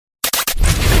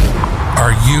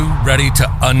you ready to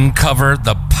uncover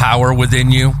the power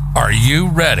within you? Are you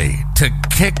ready to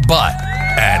kick butt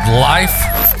at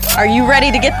life? Are you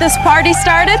ready to get this party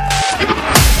started?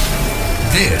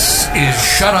 This is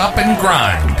Shut Up and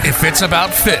Grind. If it's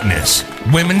about fitness,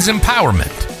 women's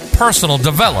empowerment, personal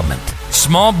development,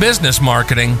 small business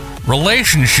marketing,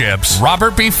 relationships,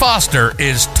 Robert B. Foster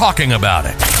is talking about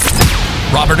it.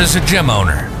 Robert is a gym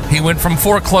owner. He went from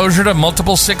foreclosure to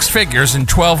multiple six figures in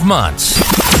 12 months.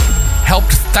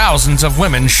 Helped thousands of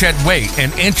women shed weight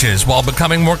and inches while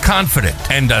becoming more confident,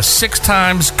 and a 6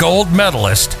 times gold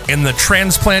medalist in the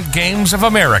Transplant Games of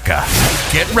America.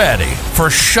 Get ready for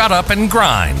Shut Up and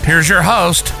Grind. Here's your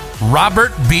host,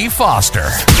 Robert B. Foster.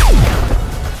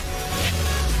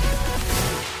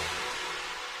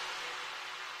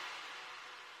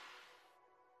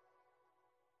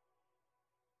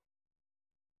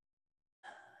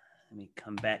 Let me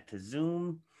come back to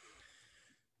Zoom.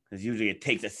 Because usually it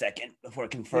takes a second before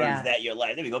it confirms that you're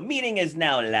live. There we go. Meeting is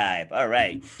now live. All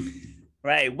right.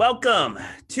 Right. Welcome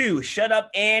to Shut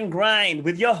Up and Grind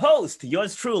with your host,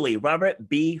 yours truly, Robert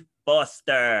B.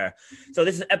 Foster. So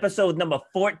this is episode number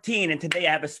 14. And today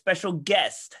I have a special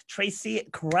guest, Tracy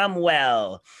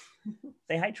Cromwell.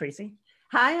 Say hi, Tracy.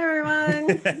 Hi,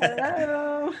 everyone.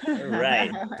 Hello. All right.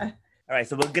 All right.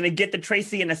 So we're going to get to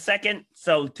Tracy in a second.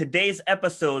 So today's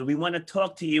episode, we want to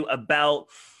talk to you about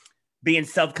being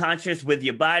self-conscious with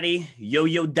your body,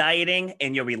 yo-yo dieting,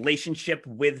 and your relationship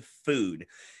with food.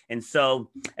 And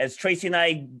so as Tracy and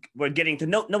I were getting to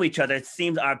know each other, it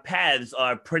seems our paths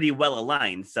are pretty well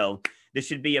aligned. So this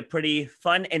should be a pretty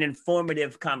fun and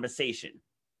informative conversation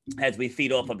as we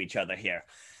feed off of each other here.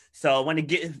 So I want to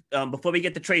get, before we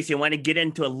get to Tracy, I want to get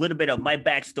into a little bit of my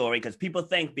backstory, because people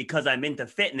think because I'm into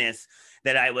fitness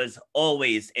that I was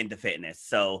always into fitness.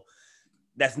 So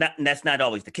that's not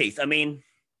always the case. I mean,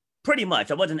 pretty much.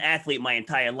 I was an athlete my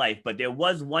entire life, but there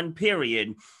was one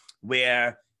period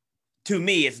where, to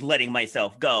me, it's letting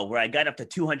myself go, where I got up to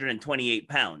 228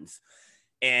 pounds.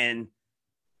 And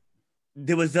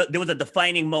there was a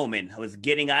defining moment. I was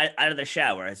getting out of the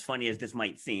shower, as funny as this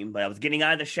might seem, but I was getting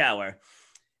out of the shower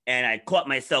and I caught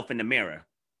myself in the mirror.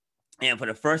 And for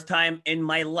the first time in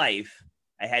my life,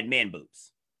 I had man boobs.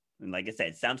 And like I said,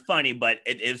 it sounds funny, but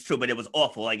it is true, but it was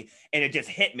awful. And it just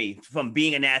hit me from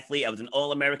being an athlete. I was an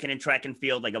All-American in track and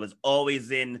field. I was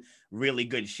always in really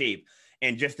good shape.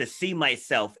 And just to see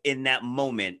myself in that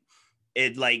moment,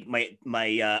 it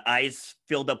my eyes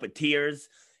filled up with tears,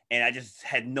 and I just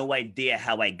had no idea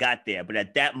how I got there. But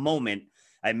at that moment,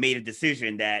 I made a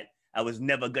decision that I was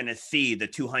never going to see the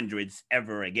 200s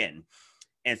ever again.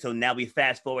 And so now we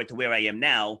fast forward to where I am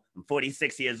now. I'm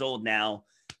 46 years old now.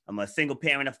 I'm a single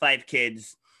parent of 5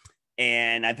 kids,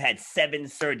 and I've had 7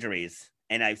 surgeries,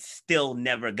 and I still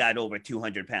never got over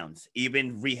 200 pounds,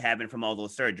 even rehabbing from all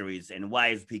those surgeries. And why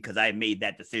is because I made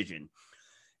that decision.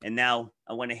 And now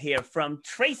I want to hear from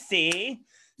Tracy.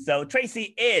 So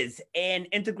Tracy is an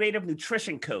integrative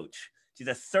nutrition coach. She's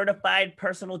a certified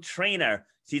personal trainer.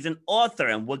 She's an author,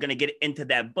 and we're going to get into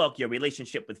that book, Your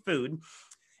Relationship with Food.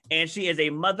 And she is a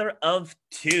mother of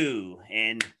 2.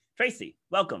 And Tracy,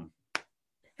 welcome.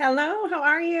 Hello, how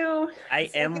are you? I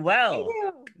am well.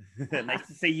 Nice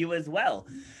to see you as well.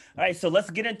 All right, so let's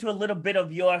get into a little bit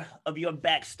of your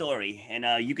backstory,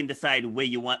 and you can decide where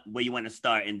you want to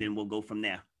start, and then we'll go from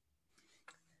there.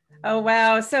 Oh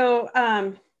wow! So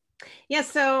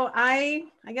so I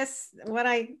guess what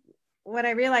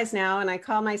I realize now, and I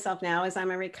call myself now, is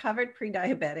I'm a recovered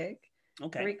pre-diabetic,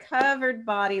 a recovered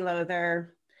body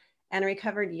loather, and a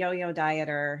recovered yo-yo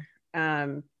dieter.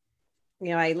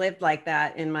 I lived like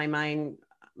that in my mind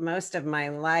most of my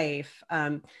life,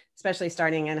 especially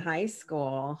starting in high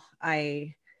school.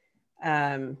 I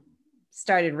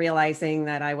started realizing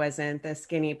that I wasn't the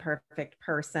skinny, perfect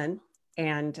person.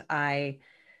 And I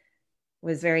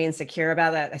was very insecure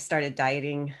about that. I started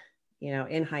dieting,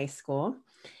 in high school,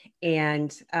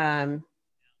 and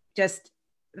just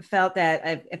felt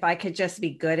that if I could just be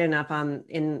good enough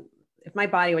if my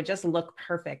body would just look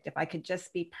perfect, if I could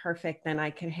just be perfect, then I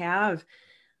could have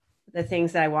the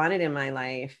things that I wanted in my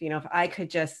life. If I could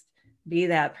just be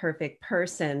that perfect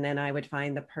person, then I would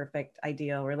find the perfect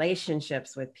ideal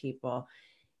relationships with people.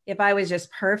 If I was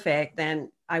just perfect,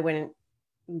 then I wouldn't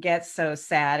get so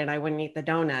sad and I wouldn't eat the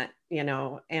donut,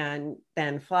 and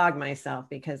then flog myself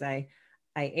because I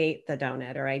ate the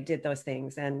donut or I did those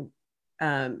things. And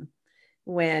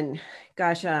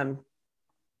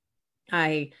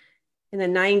in the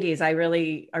 90s, I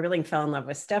really fell in love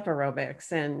with step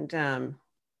aerobics, and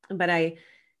but I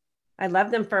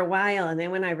loved them for a while. And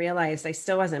then when I realized I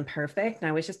still wasn't perfect, and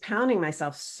I was just pounding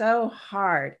myself so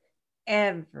hard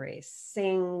every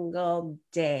single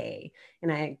day.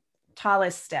 And I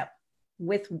tallest step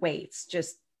with weights,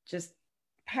 just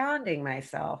pounding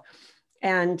myself.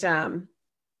 And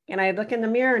I'd look in the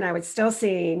mirror and I would still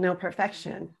see no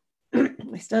perfection.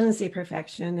 I still didn't see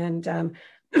perfection. And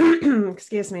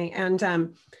excuse me.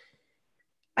 And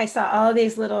I saw all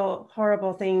these little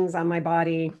horrible things on my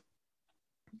body.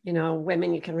 You know,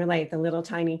 women, you can relate, the little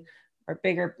tiny or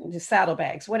bigger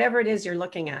saddlebags, whatever it is you're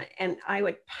looking at. And I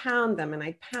would pound them and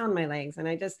I'd pound my legs. And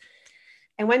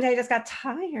one day I just got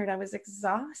tired. I was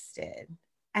exhausted.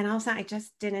 And all of a sudden I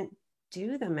just didn't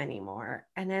do them anymore.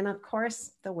 And then of course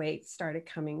the weight started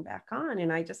coming back on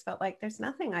and I just felt like there's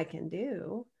nothing I can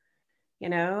do, you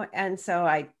know? And so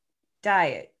I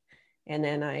diet and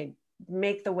then I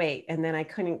make the weight and then I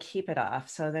couldn't keep it off.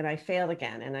 So then I failed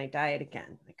again and I diet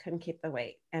again. I couldn't keep the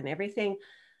weight, and everything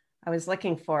I was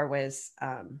looking for was,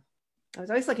 I was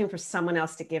always looking for someone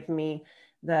else to give me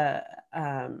the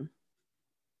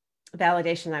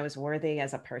validation I was worthy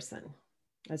as a person.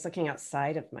 I was looking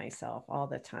outside of myself all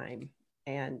the time.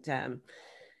 And I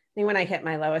think when I hit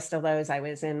my lowest of lows, I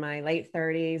was in my late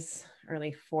 30s,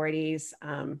 early 40s.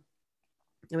 I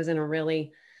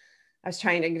was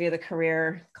trying to do the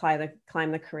career,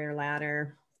 climb the career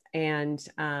ladder. And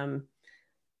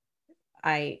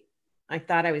I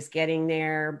thought I was getting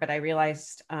there, but I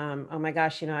realized, oh my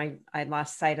gosh, you know, I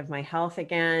lost sight of my health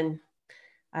again.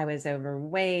 I was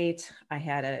overweight. I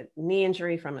had a knee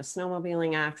injury from a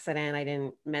snowmobiling accident. I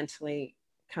didn't mentally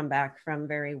come back from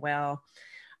very well.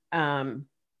 And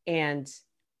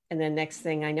then next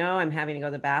thing I know, I'm having to go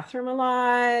to the bathroom a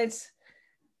lot.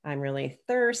 I'm really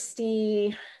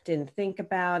thirsty. Didn't think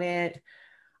about it.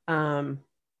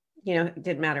 You know, it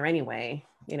didn't matter anyway.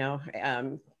 You know,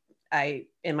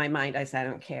 in my mind, I said, I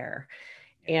don't care.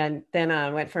 And then I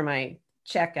went for my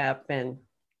checkup and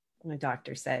my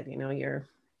doctor said, you know, your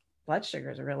blood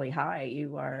sugars are really high.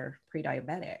 You are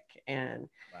pre-diabetic. And,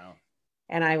 wow.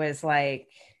 And I was like,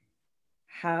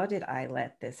 how did I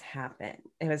let this happen?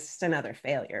 It was just another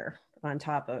failure on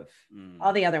top of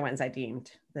all the other ones I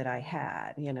deemed that I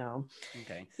had, you know.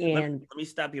 Okay. And let me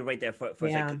stop you right there for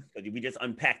a second. We just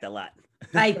unpacked a lot.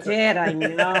 I did. I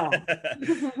know.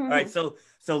 All right. So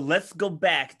let's go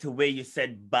back to where you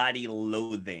said body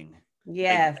loathing.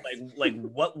 Yes. Like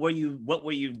what were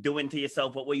you doing to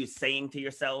yourself? What were you saying to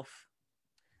yourself?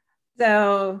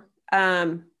 So,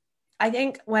 I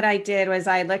think what I did was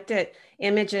I looked at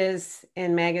images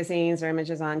in magazines or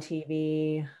images on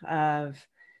TV of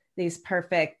these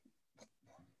perfect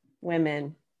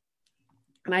women.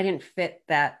 And I didn't fit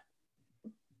that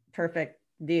perfect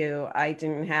view. I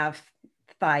didn't have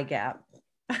thigh gap.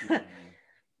 You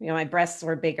know, my breasts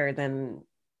were bigger than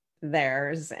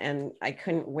theirs and I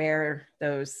couldn't wear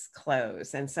those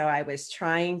clothes. And so I was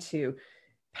trying to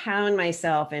pound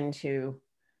myself into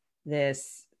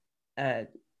this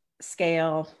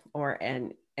scale or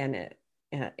in a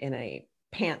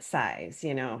pant size,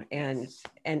 you know, and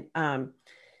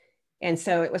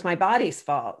so it was my body's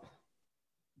fault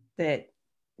that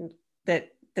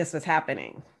this was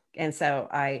happening. And so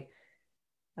I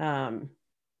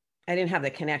didn't have the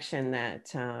connection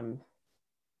that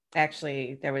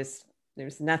actually there was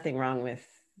nothing wrong with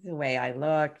the way I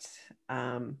looked.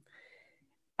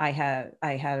 I had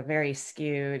a very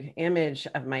skewed image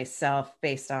of myself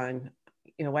based on,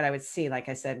 you know, what I would see, like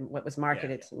I said, what was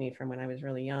marketed to me from when I was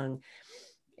really young.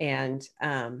 And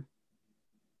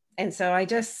so I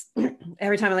just,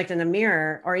 every time I looked in the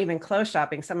mirror or even clothes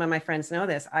shopping, some of my friends know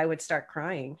this, I would start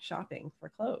crying shopping for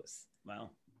clothes.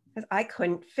 Wow. Because I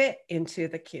couldn't fit into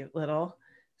the cute little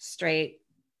straight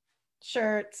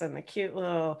shirts and the cute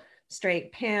little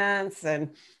straight pants.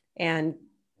 And,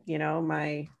 you know,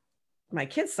 my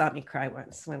kids saw me cry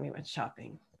once when we went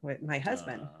shopping with my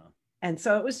husband. And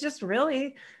so it was just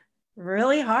really,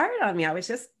 really hard on me. I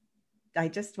just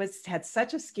had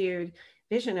such a skewed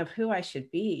vision of who I should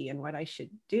be and what I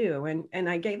should do. And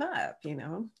I gave up, you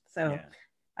know, so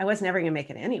I was never going to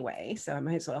make it anyway. So I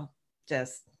might as well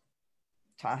just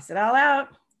toss it all out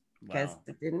because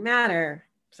it didn't matter.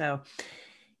 So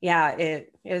yeah,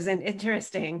 it was an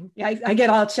interesting, I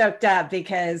get all choked up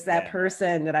because that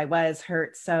person that I was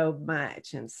hurt so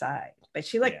much inside, but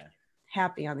she looked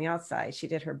happy on the outside. She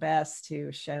did her best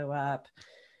to show up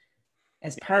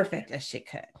as perfect as she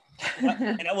could.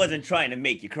 And I wasn't trying to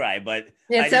make you cry, but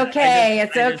it's okay.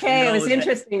 It's okay. It was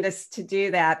interesting to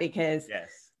do that because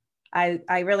I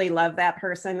really love that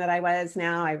person that I was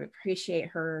now. I appreciate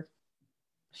her.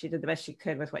 She did the best she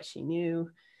could with what she knew.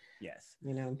 Yes.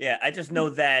 You know? Yeah. I just know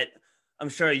that I'm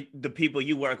sure the people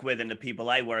you work with and the people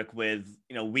I work with,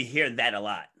 you know, we hear that a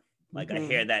lot. Like I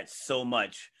hear that so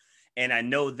much. And I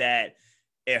know that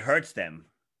it hurts them.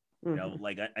 You know,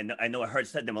 like I know it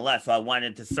hurts them a lot. So I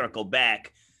wanted to circle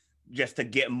back just to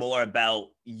get more about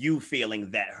you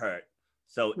feeling that hurt,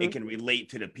 so it can relate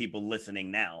to the people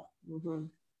listening now. All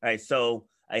right. So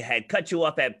I had cut you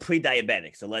off at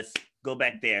pre-diabetic. So let's go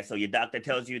back there. So your doctor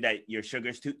tells you that your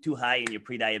sugar's too high and you're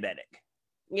pre-diabetic.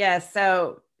 Yeah.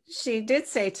 So she did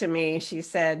say to me, she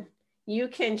said, you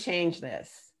can change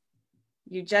this.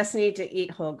 You just need to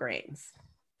eat whole grains.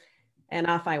 And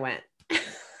off I went.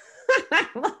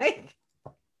 I'm like,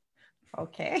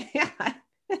 okay.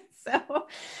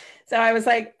 So I was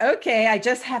like, okay, I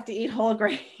just have to eat whole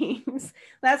grains.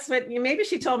 That's what, maybe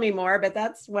she told me more, but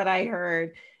that's what I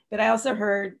heard. But I also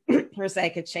heard her say I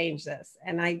could change this.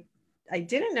 And I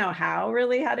didn't know how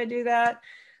to do that.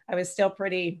 I was still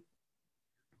pretty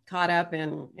caught up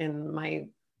in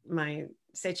my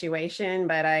situation,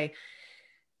 but I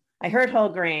heard whole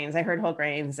grains. I heard whole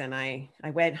grains, and I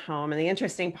went home. And the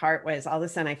interesting part was, all of a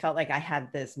sudden I felt like I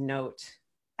had this note.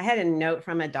 I had a note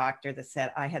from a doctor that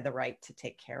said I had the right to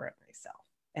take care of myself,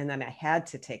 and then I had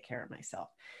to take care of myself.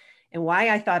 And why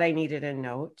I thought I needed a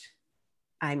note,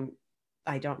 I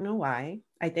don't know why.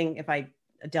 I think if I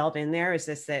delve in there, is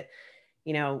this that,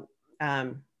 you know,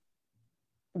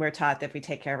 we're taught that if we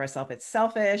take care of ourselves, it's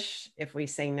selfish. If we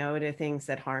say no to things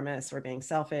that harm us, we're being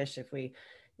selfish. If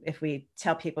we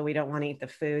tell people we don't want to eat the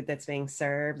food that's being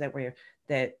served,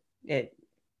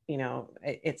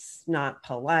 it's not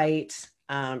polite.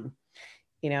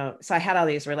 You know, so I had all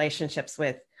these relationships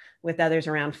with others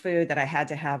around food that I had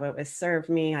to have. It was served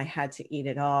me. I had to eat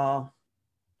it all,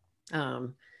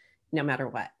 no matter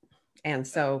what. And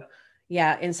so,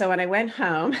 yeah. And so when I went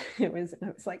home, I was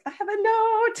like, I have a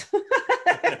note.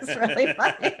 It's really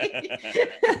funny.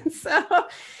 And so,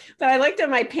 but I looked at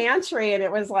my pantry, and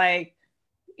it was like,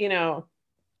 you know,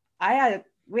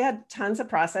 we had tons of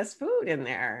processed food in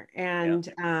there.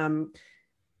 And,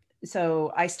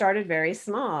 so I started very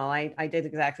small. I did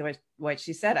exactly what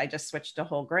she said. I just switched to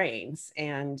whole grains,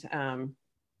 and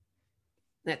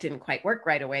that didn't quite work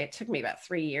right away. It took me about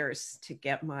 3 years to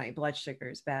get my blood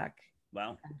sugars back.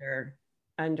 Wow.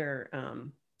 Under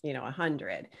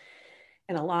 100.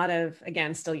 And a lot of,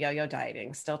 again, still yo-yo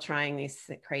dieting, still trying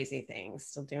these crazy things,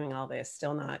 still doing all this,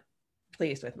 still not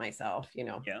pleased with myself, you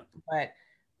know. Yeah. But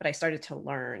I started to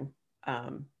learn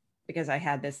because I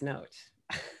had this note.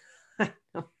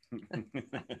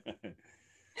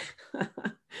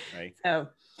 Right. So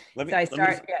let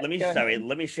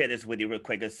me share this with you real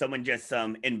quick, because someone just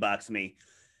inboxed me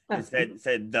and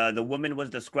said the woman was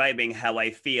describing how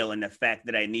I feel and the fact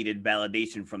that I needed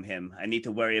validation from him. I need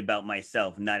to worry about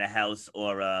myself, not a house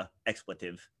or a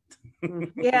expletive.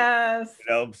 Yes. You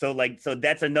know, so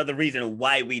that's another reason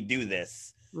why we do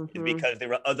this, is because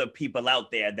there are other people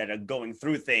out there that are going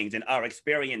through things, and our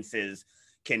experiences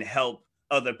can help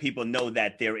other people know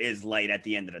that there is light at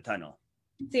the end of the tunnel.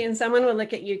 See, and someone will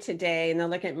look at you today, and they'll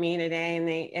look at me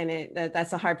today, and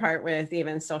that's the hard part with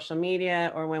even social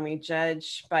media, or when we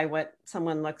judge by what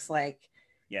someone looks like.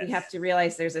 Yes. You have to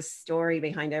realize there's a story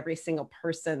behind every single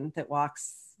person that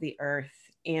walks the earth.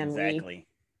 And exactly.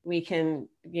 We can,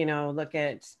 look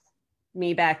at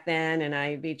me back then, and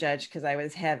I'd be judged because I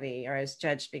was heavy, or I was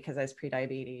judged because I was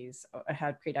prediabetes, or I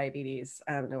had prediabetes,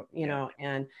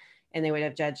 and they would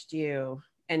have judged you.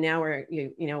 And now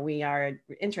we are an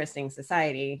interesting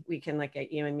society. We can look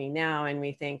at you and me now, and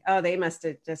we think, oh, they must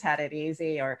have just had it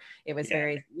easy, or it was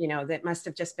very, that must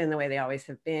have just been the way they always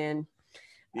have been.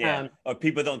 Yeah. Or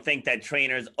people don't think that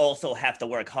trainers also have to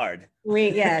work hard.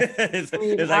 It's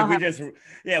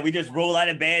like we just roll out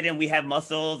of bed and we have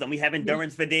muscles and we have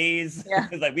endurance for days. Yeah.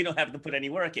 It's like we don't have to put any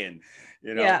work in,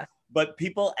 Yeah. But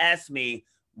people ask me,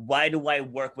 why do I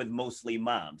work with mostly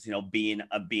moms? Being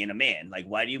a man, like,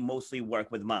 why do you mostly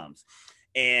work with moms?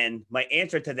 And my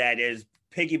answer to that is,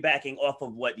 piggybacking off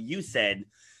of what you said,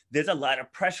 there's a lot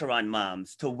of pressure on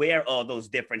moms to wear all those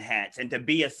different hats and to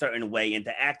be a certain way and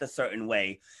to act a certain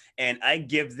way. And I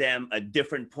give them a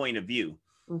different point of view.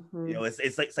 Mm-hmm.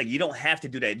 It's like you don't have to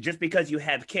do that. Just because you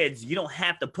have kids, you don't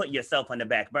have to put yourself on the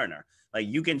back burner. Like,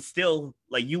 you can still,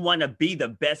 like, you want to be the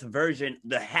best version,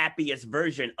 the happiest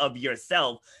version of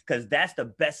yourself, because that's the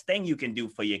best thing you can do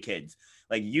for your kids.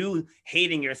 Like, you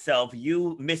hating yourself,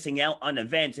 you missing out on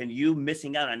events, and you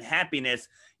missing out on happiness,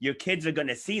 your kids are going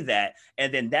to see that.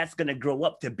 And then that's going to grow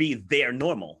up to be their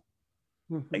normal.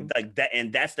 Mm-hmm. Like that.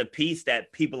 And that's the piece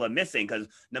that people are missing, because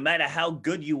no matter how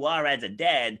good you are as a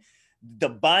dad, the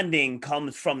bonding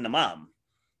comes from the mom.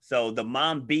 So the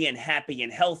mom being happy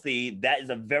and healthy, that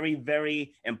is a very,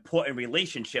 very important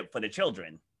relationship for the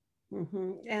children.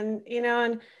 Mm-hmm. And,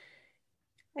 and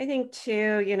I think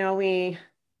too,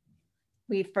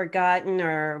 we've forgotten,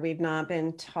 or we've not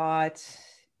been taught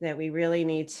that we really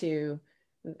need to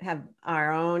have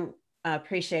our own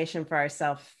appreciation for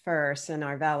ourselves first, and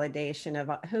our validation of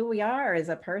who we are as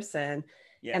a person,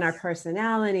 Yes. and our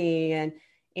personality,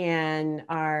 and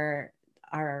our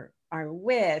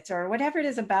wit, or whatever it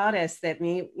is about us that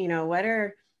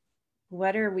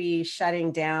what are we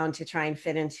shutting down to try and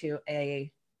fit into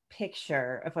a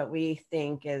picture of what we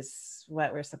think is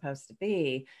what we're supposed to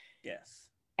be. Yes.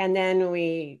 And then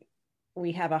we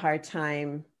have a hard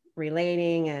time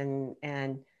relating,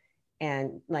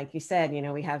 and like you said,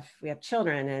 we have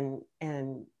children,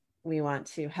 and we want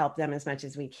to help them as much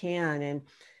as we can.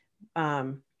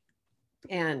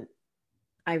 And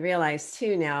I realize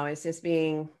too now is just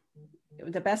being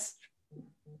the best.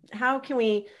 How can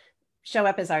we show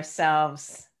up as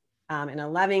ourselves in a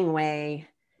loving way,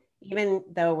 even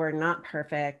though we're not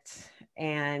perfect,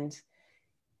 and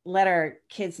let our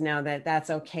kids know that that's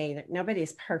okay, that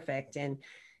nobody's perfect, and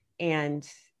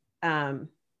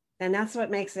that's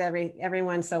what makes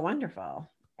everyone so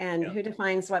wonderful. And who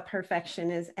defines what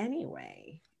perfection is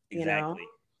anyway?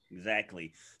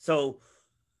 Exactly. So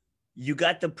you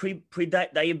got the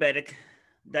pre-diabetic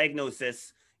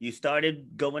diagnosis. You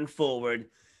started going forward.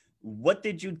 What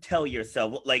did you tell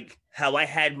yourself? Like how I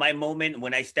had my moment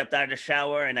when I stepped out of the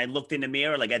shower and I looked in the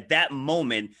mirror, like at that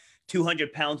moment,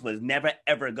 200 pounds was never,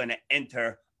 ever going to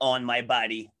enter on my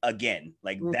body again.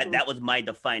 Like that was my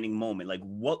defining moment. Like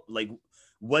what, like,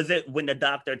 was it when the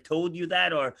doctor told you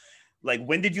that, or like,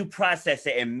 when did you process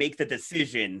it and make the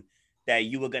decision that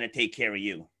you were going to take care of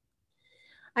you?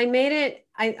 I made it.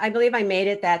 I believe I made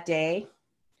it that day.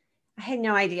 I had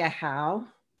no idea how.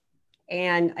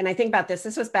 And I think about this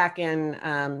was back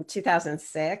in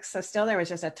 2006. So still there was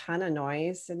just a ton of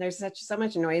noise, and there's so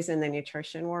much noise in the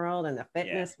nutrition world and the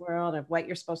fitness world of what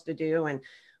you're supposed to do and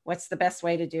what's the best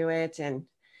way to do it.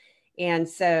 And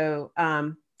so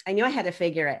I knew I had to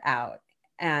figure it out.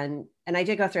 And I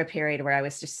did go through a period where I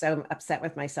was just so upset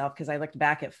with myself because I looked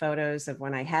back at photos of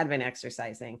when I had been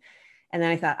exercising. And then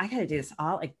I thought, I got to do this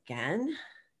all again.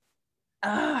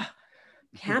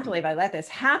 Can't believe I let this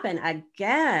happen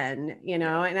again,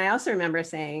 And I also remember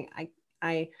saying,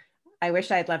 I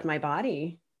wish I had left my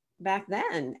body back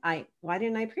then. Why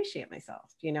didn't I appreciate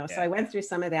myself? So I went through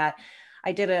some of that.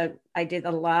 I did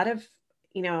a lot of,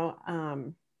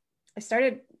 I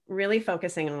started really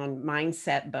focusing on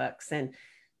mindset books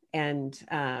and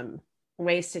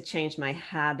ways to change my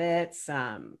habits,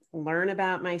 learn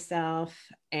about myself,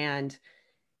 and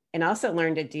also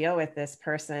learn to deal with this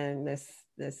person, this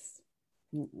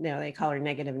they call her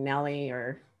negative Nelly,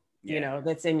 or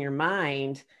that's in your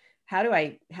mind. How do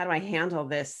I handle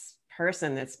this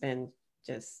person that's been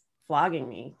just flogging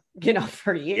me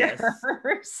for years?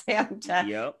 And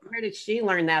where did she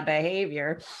learn that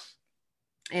behavior?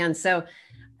 And so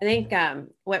I think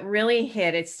what really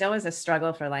hit, it still was a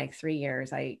struggle for like 3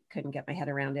 years. I couldn't get my head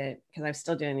around it because I was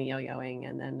still doing the yo-yoing.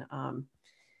 And then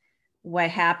what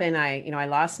happened, I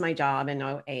lost my job in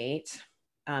 2008,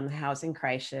 housing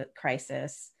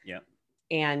crisis.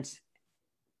 And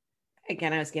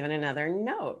again, I was given another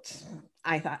note.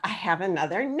 I thought, I have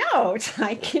another note.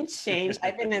 I can change.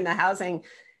 I've been in the housing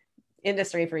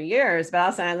industry for years, but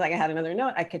also I was like, I had another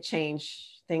note. I could change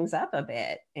things up a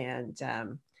bit. And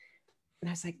I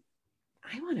was like,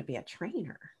 I want to be a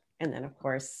trainer. And then of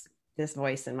course, this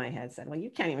voice in my head said, well, you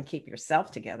can't even keep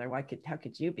yourself together. How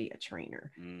could you be a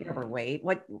trainer? You're overweight.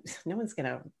 No one's going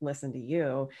to listen to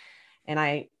you.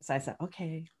 And so I said,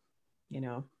 okay,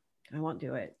 I won't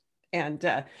do it. And,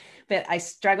 but I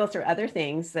struggled through other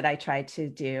things that I tried to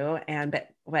do. But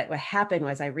what happened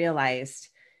was I realized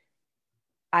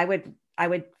I would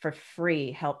for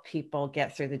free help people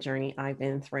get through the journey I've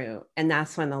been through. And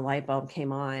that's when the light bulb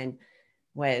came on.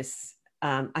 Was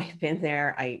I've been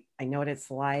there. I know what it's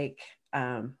like.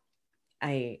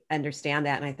 I understand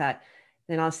that. And I thought,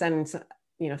 then all of a sudden,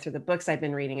 through the books I've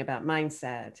been reading about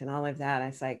mindset and all of that, I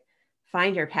was like,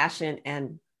 find your passion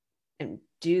and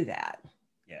do that.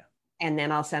 Yeah. And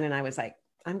then all of a sudden I was like,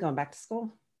 I'm going back to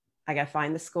school. I got to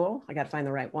find the school. I got to find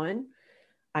the right one.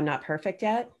 I'm not perfect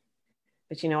yet,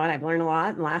 but you know what? I've learned a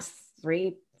lot in the last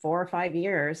 3, 4, or 5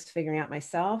 years figuring out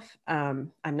myself.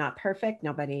 I'm not perfect.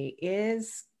 Nobody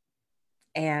is.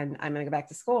 And I'm going to go back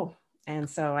to school. And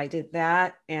so I did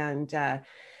that. And,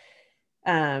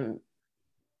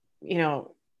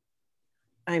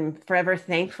 I'm forever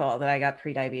thankful that I got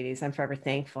prediabetes. I'm forever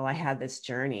thankful I had this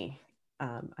journey.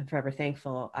 I'm forever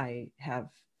thankful I have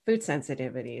food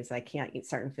sensitivities. I can't eat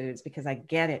certain foods because I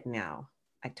get it now.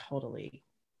 I totally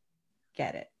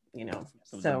get it,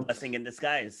 So it's a blessing in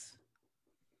disguise.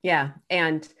 Yeah.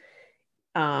 And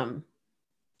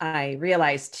I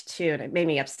realized too, and it made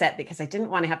me upset because I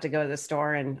didn't want to have to go to the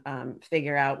store and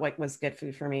figure out what was good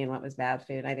food for me and what was bad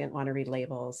food. I didn't want to read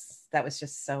labels. That was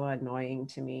just so annoying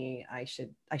to me. I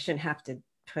shouldn't have to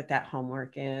put that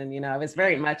homework in. You know, I was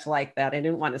very much like that. I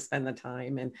didn't want to spend the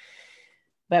time.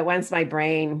 But once my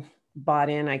brain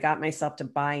bought in, I got myself to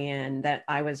buy in that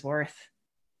I was worth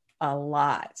a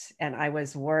lot, and I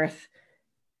was worth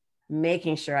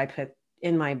making sure I put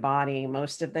in my body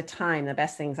most of the time the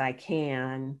best things I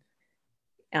can,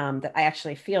 that I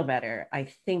actually feel better, I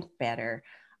think better,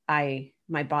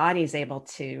 my body's able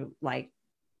to like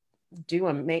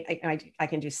I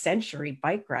can do century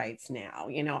bike rides now.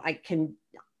 You know, I can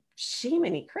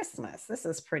Shimini Christmas. This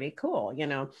is pretty cool, you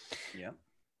know. Yeah.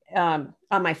 On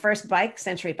my first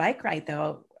century bike ride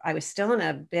though, I was still in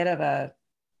a bit of a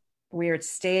weird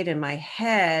state in my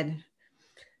head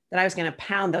that I was going to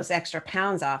pound those extra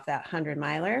pounds off that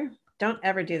 100-miler. Don't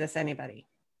ever do this, anybody.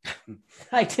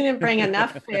 I didn't bring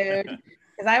enough food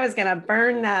because I was going to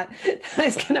burn that.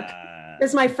 This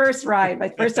is my first ride, my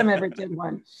first time I ever did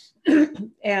one.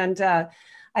 And I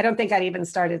don't think I'd even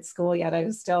started school yet. I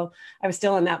was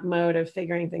still in that mode of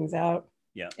figuring things out.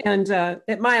 Yeah. And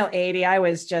at mile 80, I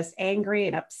was just angry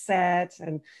and upset.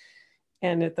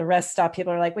 And at the rest stop,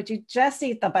 people are like, would you just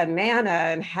eat the banana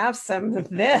and have some of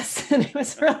this? And it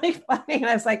was really funny. And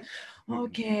I was like,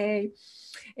 okay.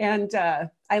 And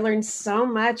I learned so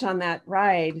much on that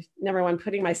ride. Number one,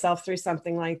 putting myself through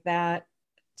something like that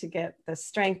to get the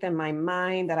strength in my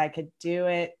mind that I could do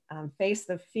it, face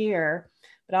the fear,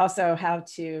 but also how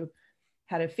to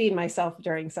feed myself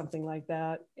during something like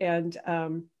that. And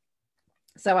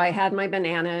so I had my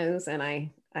bananas, and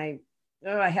I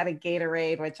had a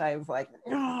Gatorade, which I was like,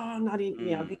 oh, not even,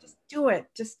 you know,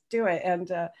 just do it.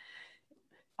 And all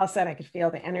of a sudden I could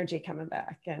feel the energy coming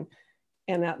back.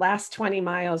 And that last 20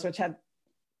 miles, which had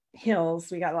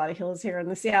hills, we got a lot of hills here in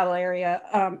the Seattle area.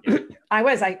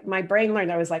 My brain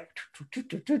learned, I was like,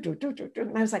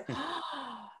 and I was like,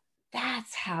 oh,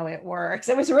 that's how it works.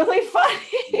 It was really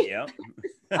funny. Yep.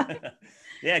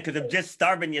 Yeah, because if just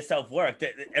starving yourself worked,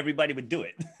 everybody would do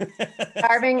it.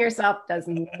 Starving yourself does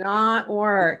not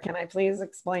work. Can I please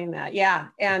explain that? Yeah.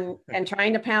 And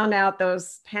trying to pound out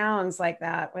those pounds like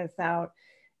that without,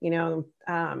 you know,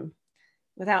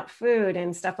 without food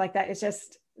and stuff like that. It's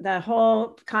just the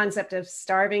whole concept of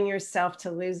starving yourself to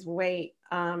lose weight.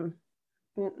 You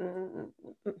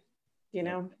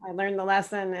know, I learned the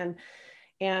lesson,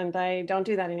 and I don't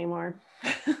do that anymore.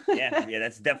 yeah,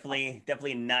 that's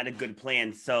definitely not a good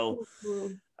plan. So, all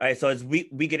right, so as we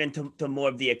get into more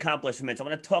of the accomplishments, I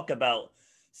want to talk about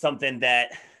something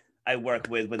that I work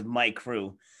with my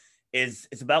crew.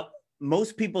 It's about,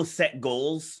 most people set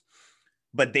goals,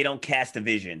 but they don't cast a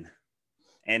vision.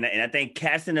 And I think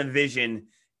casting a vision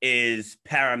is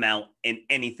paramount in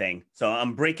anything. So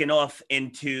I'm breaking off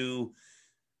into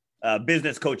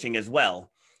business coaching as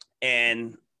well.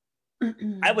 And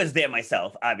I was there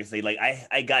myself, obviously. Like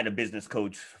I got a business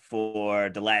coach for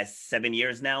the last 7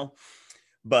 years now.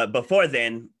 But before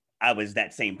then, I was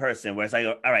that same person where it's like,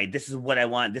 all right, this is what I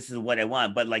want. This is what I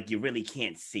want. But like, you really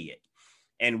can't see it.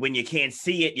 And when you can't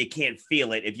see it, you can't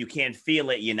feel it. If you can't feel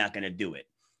it, you're not going to do it.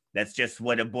 That's just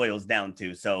what it boils down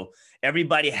to. So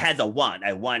everybody has a want.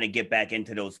 I want to get back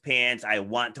into those pants. I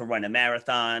want to run a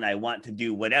marathon. I want to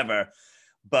do whatever,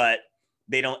 but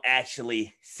they don't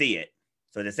actually see it.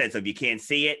 So they said, so if you can't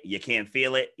see it, you can't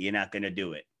feel it, you're not going to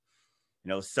do it. You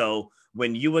know, so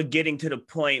when you were getting to the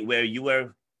point where you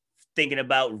were thinking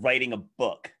about writing a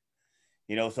book,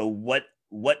 you know, so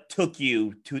what took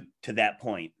you to that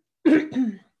point?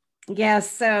 Yeah.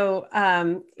 So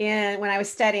when I was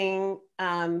studying,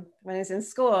 when I was in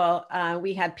school,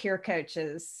 we had peer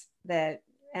coaches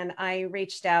and I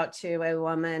reached out to a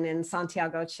woman in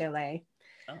Santiago, Chile.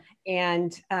 Oh.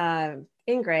 And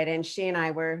Ingrid, and she and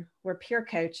I were peer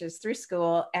coaches through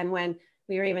school. And when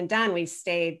we were even done, we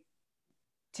stayed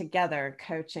together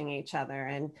coaching each other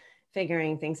and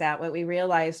figuring things out. What we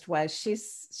realized was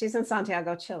she's in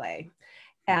Santiago, Chile,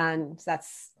 and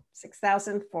that's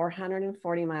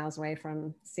 6,440 miles away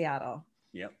from Seattle.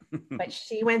 Yep. But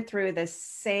she went through the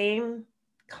same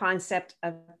concept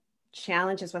of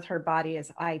challenges with her body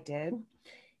as I did.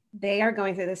 They are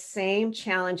going through the same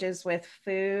challenges with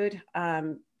food,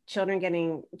 children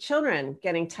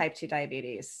getting type 2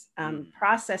 diabetes,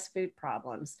 processed food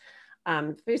problems,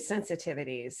 food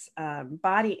sensitivities,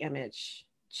 body image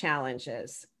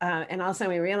challenges. And also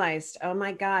we realized, oh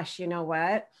my gosh, you know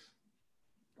what?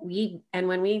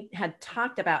 When we had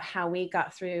talked about how we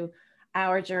got through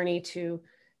our journey to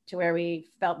where we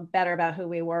felt better about who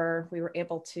we were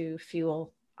able to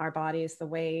fuel our bodies the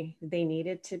way they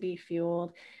needed to be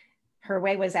fueled. Her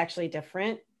way was actually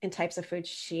different. and types of food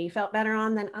she felt better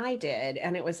on than I did.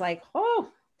 And it was like, oh,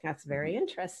 that's very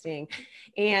interesting.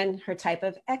 And her type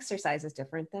of exercise is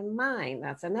different than mine.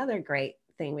 That's another great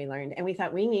thing we learned. And we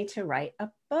thought we need to write a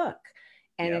book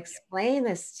and explain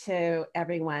this to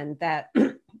everyone that,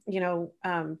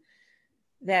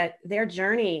 that their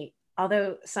journey,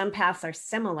 although some paths are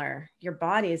similar, your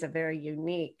body is a very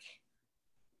unique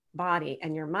body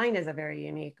and your mind is a very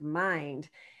unique mind.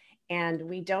 And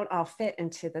we don't all fit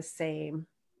into the same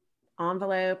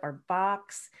envelope or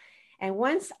box. And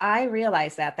once I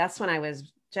realized that, that's when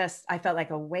I felt like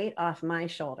a weight off my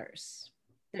shoulders,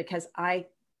 because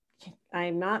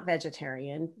I'm not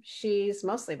vegetarian. She's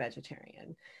mostly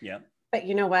vegetarian. Yeah. But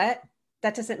you know what?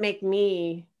 That doesn't make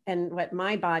me and what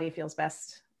my body feels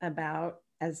best about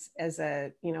as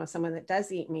a, someone that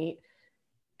does eat meat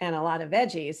and a lot of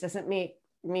veggies doesn't make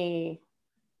me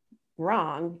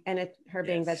wrong. And her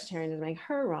being vegetarian doesn't make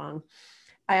her wrong.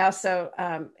 I also,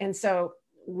 and so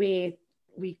we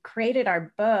created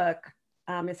our book.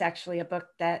 It's actually a book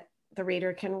that the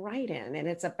reader can write in, and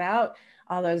it's about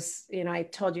all those, I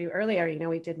told you earlier,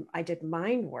 I did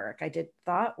mind work. I did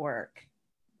thought work.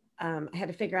 I had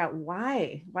to figure out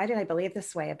why did I believe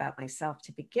this way about myself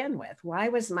to begin with? Why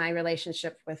was my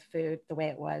relationship with food the way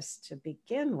it was to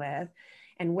begin with?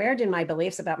 And where did my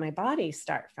beliefs about my body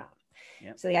start from?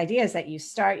 Yep. So the idea is that you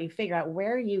figure out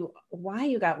why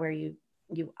you got where you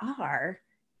are,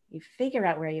 you figure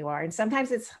out where you are. And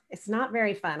sometimes it's not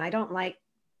very fun.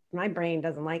 My brain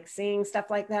doesn't like seeing stuff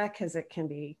like that because it can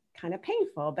be kind of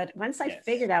painful. But once I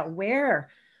figured out where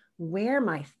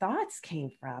my thoughts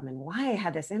came from and why I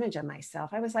had this image of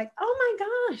myself, I was like, oh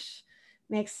my gosh,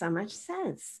 makes so much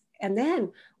sense. And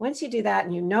then once you do that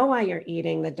and you know why you're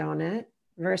eating the donut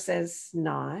versus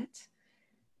not,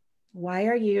 why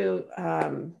are you,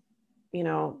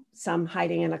 some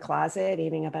hiding in a closet,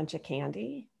 eating a bunch of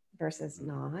candy versus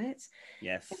not?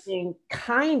 Yes. And being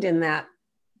kind in that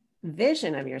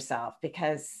vision of yourself,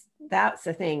 because that's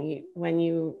the thing. When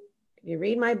you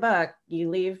read my book, you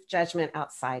leave judgment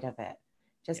outside of it.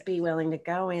 Just be willing to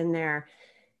go in there,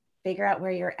 figure out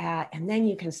where you're at, and then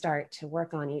you can start to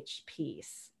work on each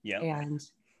piece. Yeah. And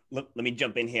let me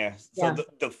jump in here. So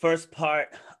the first part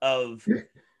of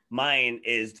mine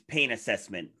is pain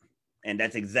assessment. And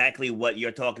that's exactly what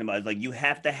you're talking about. It's like you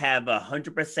have to have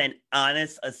 100%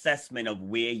 honest assessment of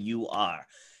where you are.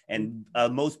 And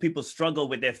most people struggle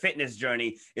with their fitness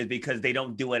journey is because they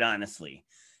don't do it honestly.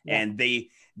 Yeah. And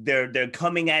they're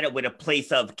coming at it with a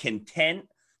place of content.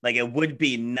 Like it would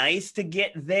be nice to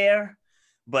get there,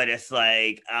 but it's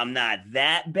like, I'm not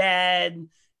that bad.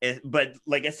 But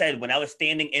like I said, when I was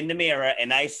standing in the mirror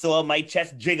and I saw my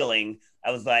chest jiggling,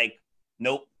 I was like,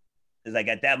 nope. It's like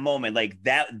at that moment, like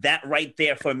that right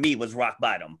there for me was rock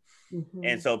bottom. Mm-hmm.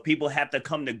 And so people have to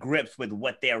come to grips with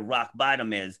what their rock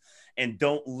bottom is and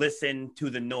don't listen to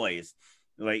the noise,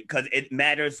 right? Because it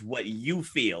matters what you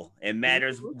feel. It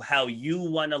matters how you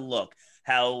want to look,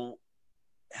 whatever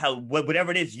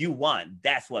it is you want,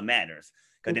 that's what matters.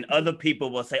 Because then other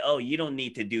people will say, oh, you don't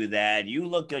need to do that. You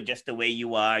look good just the way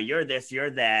you are. You're this,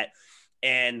 you're that.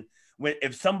 And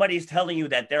if somebody's telling you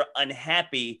that they're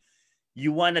unhappy,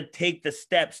 you want to take the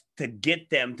steps to get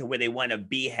them to where they want to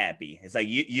be happy. It's like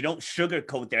you don't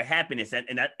sugarcoat their happiness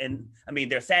and I mean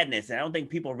their sadness. And I don't think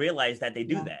people realize that they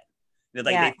do that. They're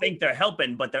like they think they're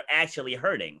helping, but they're actually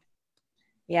hurting.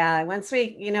 Yeah. Once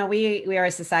we are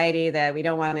a society that we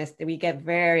don't want to. We get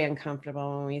very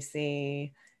uncomfortable when we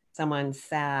see someone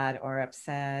sad or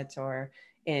upset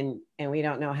and we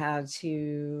don't know how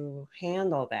to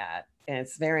handle that. And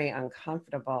it's very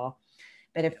uncomfortable.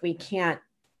 But if we can't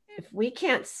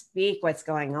speak what's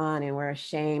going on and we're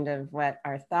ashamed of what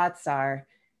our thoughts are,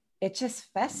 it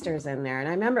just festers in there. And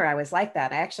I remember I was like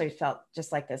that. I actually felt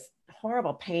just like this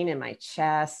horrible pain in my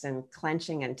chest and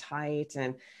clenching and tight.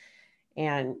 And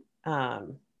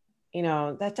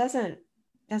that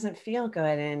doesn't feel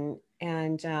good.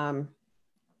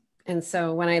 And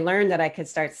so when I learned that I could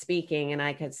start speaking and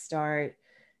I could start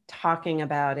talking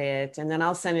about it, and then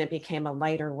all of a sudden it became a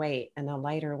lighter weight. And I'm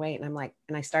like,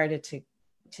 and I started to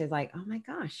like, oh my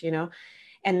gosh,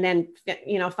 and then,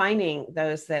 finding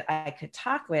those that I could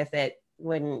talk with that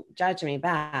wouldn't judge me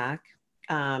back,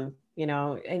 and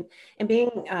being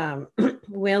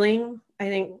willing, I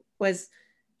think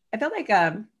I felt like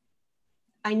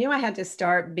I knew I had to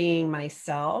start being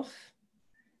myself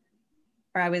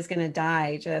or I was going to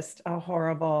die just a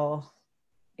horrible,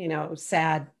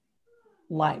 sad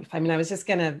life. I mean, I was just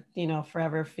going to,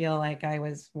 forever feel like I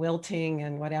was wilting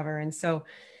and whatever. And so,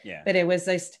 but it was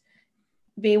just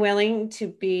be willing to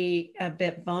be a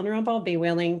bit vulnerable, be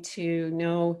willing to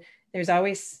know there's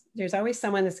always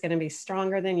someone that's going to be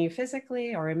stronger than you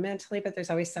physically or mentally, but there's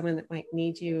always someone that might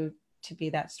need you to be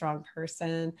that strong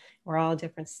person. We're all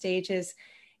different stages.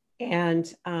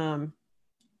 And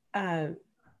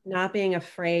not being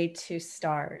afraid to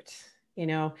start, you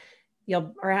know,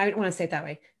 or I don't want to say it that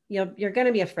way. You're going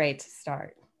to be afraid to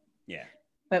start. Yeah.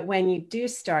 But when you do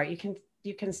start, you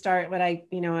can start what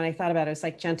when I thought about it, it's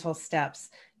like gentle steps.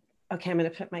 Okay, I'm going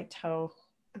to put my toe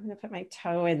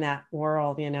in that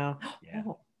world, you know. Yeah.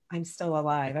 Oh, I'm still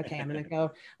alive. Okay, I'm going to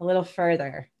go a little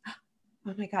further.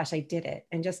 Oh my gosh, I did it.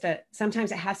 And just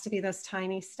sometimes it has to be those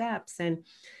tiny steps. And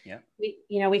yeah,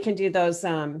 we can do those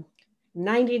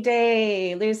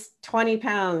 90-day lose 20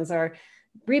 pounds or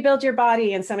rebuild your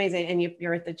body in some ways. And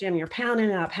you're at the gym, you're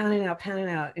pounding out,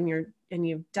 and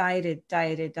you've dieted.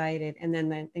 And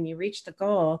then you reach the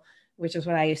goal, which is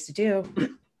what I used to do.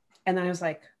 And then I was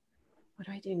like, what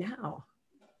do I do now?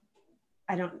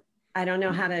 I don't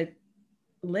know how to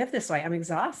live this way. I'm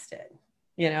exhausted,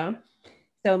 you know?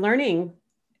 So learning,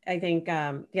 I think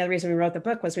the other reason we wrote the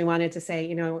book was we wanted to say,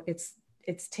 you know, it's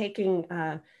taking,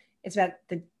 it's about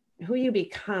who you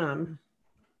become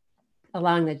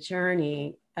along the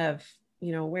journey of,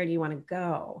 you know, where do you want to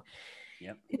go?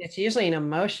 Yep. It's usually an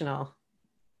emotional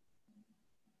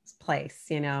place,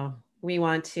 you know. We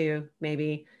want to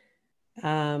maybe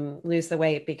lose the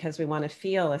weight because we want to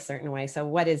feel a certain way. So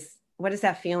what is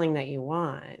that feeling that you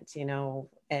want? You know,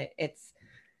 it's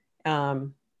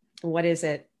what is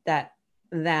it that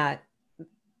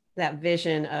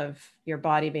vision of your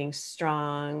body being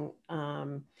strong,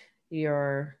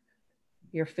 your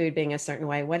food being a certain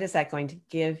way, what is that going to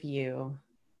give you?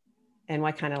 And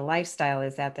what kind of lifestyle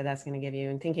is that's going to give you?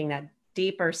 And thinking that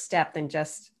deeper step than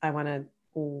just,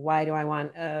 why do I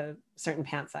want a certain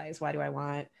pant size? Why do I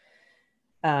want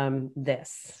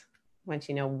this? Once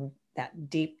you know that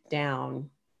deep down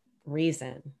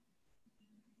reason,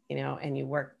 you know, and you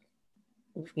work,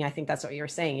 I think that's what you were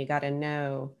saying. You got to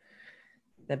know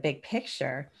the big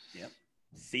picture. Yep.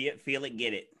 See it, feel it,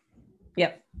 get it.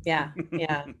 Yep. Yeah.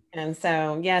 Yeah. And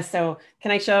so, so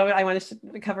can I show, I want to show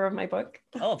the cover of my book.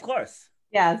 Oh, of course.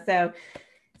 Yeah. So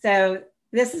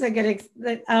this is a good,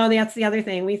 that's the other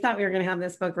thing. We thought we were going to have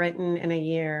this book written in a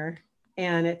year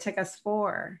and it took us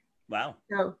 4. Wow.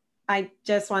 So I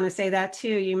just want to say that too.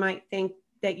 You might think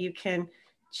that you can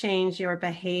change your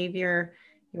behavior,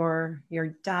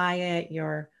 your diet,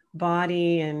 your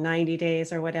body in 90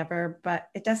 days or whatever, but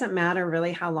it doesn't matter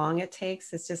really how long it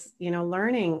takes. It's just, you know,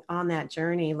 learning on that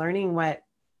journey, learning what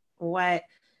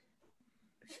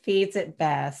feeds it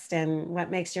best and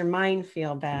what makes your mind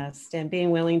feel best, and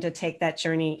being willing to take that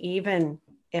journey, even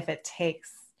if it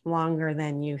takes longer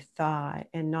than you thought,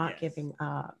 and not giving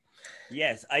up.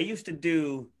 Yes. I used to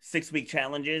do 6-week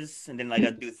challenges and then like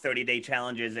I'd do 30-day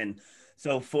challenges. And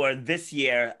so for this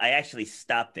year, I actually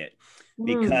stopped it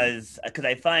because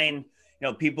I find, you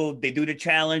know, people, they do the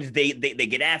challenge, they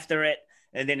get after it,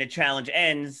 and then the challenge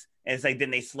ends. And it's like,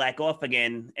 then they slack off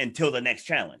again until the next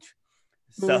challenge.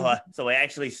 So, so I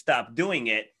actually stopped doing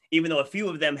it, even though a few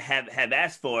of them have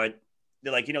asked for it.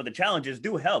 They're like, you know, the challenges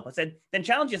do help. I said, then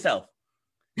challenge yourself.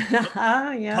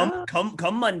 Yeah.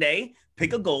 Come Monday,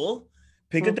 pick a goal,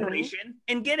 pick a duration,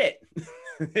 and get it.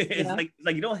 It's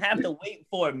like you don't have to wait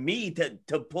for me to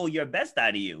pull your best out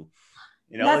of you.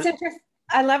 You know, that's interesting.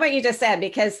 I love what you just said,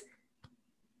 because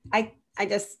I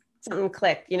just, something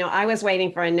clicked. You know, I was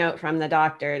waiting for a note from the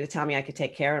doctor to tell me I could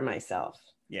take care of myself.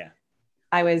 Yeah.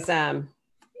 I was, I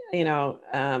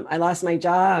lost my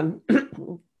job,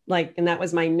 and that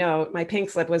was my note. My pink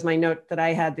slip was my note that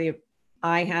I had the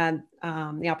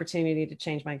opportunity to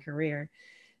change my career.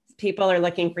 People are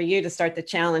looking for you to start the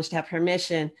challenge, to have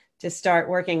permission to start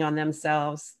working on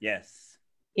themselves. Yes.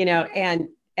 You know, and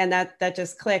that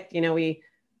just clicked. You know,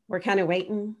 we're kind of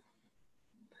waiting.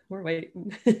 We're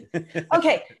waiting.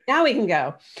 Okay, now we can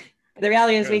go. The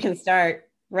reality is we can start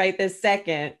right this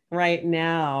second, right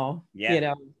now. Yeah. You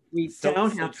know, we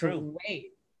don't have to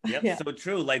wait. Yep. Yeah. So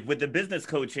true. Like with the business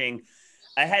coaching,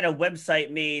 I had a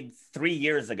website made 3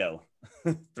 years ago.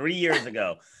 3 years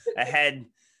ago. I had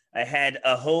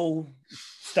a whole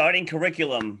starting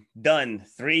curriculum done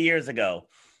 3 years ago.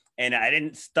 And I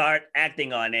didn't start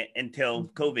acting on it until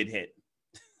COVID hit.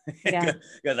 Yeah.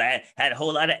 Because I had a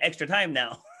whole lot of extra time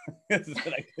now. So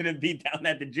I couldn't be down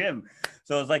at the gym.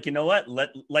 So I was like, you know what?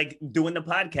 Like doing the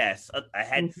podcast.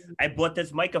 I bought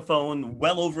this microphone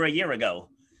well over a year ago.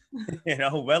 You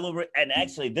know, well over. And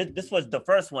actually, this was the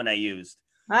first one I used.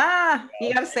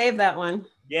 You got to save that one.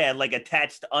 Yeah, like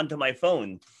attached onto my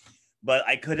phone. But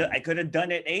I could have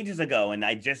done it ages ago, and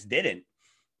I just didn't.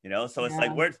 You know, so it's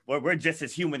like we're just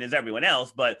as human as everyone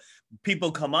else. But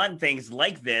people come on things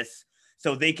like this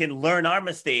so they can learn our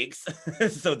mistakes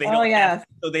so they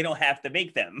don't have to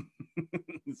make them.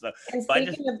 So,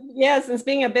 and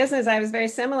speaking of business, I was very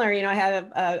similar. I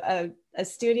had a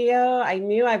studio. I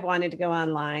knew I wanted to go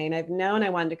online. I've known I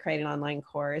wanted to create an online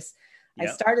course. Yep.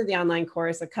 I started the online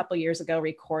course a couple years ago,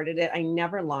 recorded it. I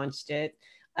never launched it.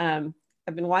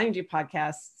 I've been wanting to do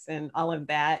podcasts and all of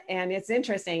that. And it's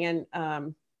interesting.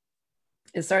 And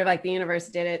it's sort of like the universe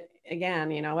did it again.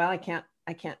 Well, I can't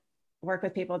work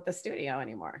with people at the studio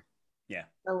anymore. Yeah.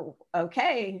 So,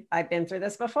 okay, I've been through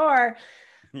this before.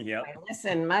 Yeah. I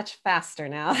listen much faster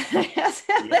now.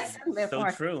 Listen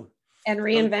before. So true. And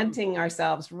reinventing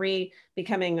ourselves,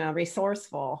 becoming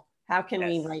resourceful. How can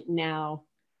we right now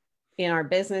in our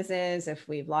businesses, if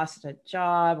we've lost a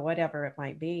job, whatever it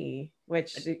might be,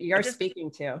 which you're speaking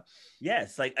to.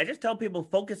 Yes. Like I just tell people,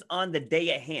 focus on the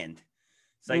day at hand.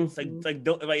 It's like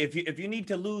if you need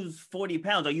to lose 40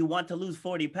 pounds or you want to lose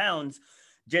 40 pounds,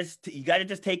 you got to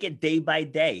just take it day by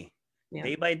day. Yeah.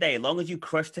 Day by day. As long as you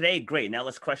crush today, great. Now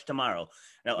let's crush tomorrow.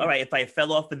 Now, all right, if I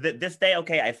fell off this day,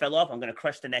 okay, I fell off. I'm going to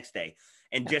crush the next day.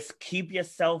 And just keep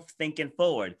yourself thinking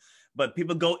forward. But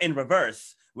people go in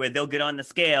reverse, where they'll get on the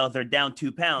scale, they're down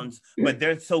 2 pounds, but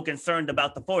they're so concerned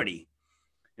about the 40.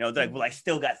 They're like, well, I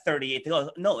still got 38 to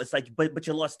go. No, it's like, but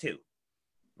you lost 2.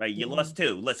 Right? You lost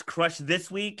 2. Let's crush this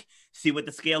week, see what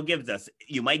the scale gives us.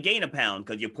 You might gain a pound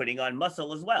because you're putting on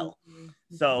muscle as well.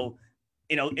 So,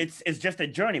 it's just a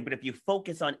journey. But if you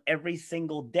focus on every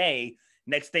single day,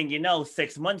 next thing you know,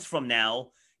 6 months from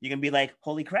now, you're going to be like,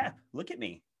 holy crap, look at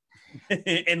me.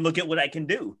 And look at what I can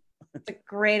do. It's a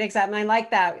great example. I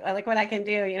like that. I like what I can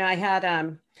do. I had,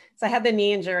 I had the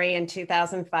knee injury in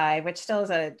 2005, which still is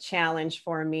a challenge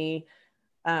for me.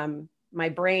 My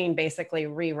brain basically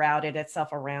rerouted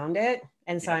itself around it.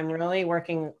 And so I'm really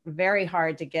working very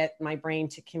hard to get my brain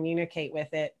to communicate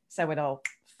with it so it'll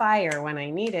fire when I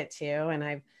need it to.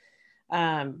 And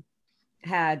I've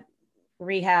had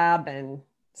rehab and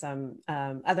some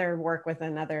other work with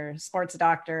another sports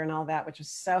doctor and all that, which was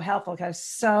so helpful because I was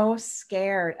so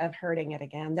scared of hurting it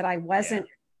again that I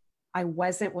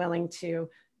wasn't willing to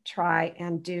try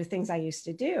and do things I used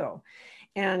to do.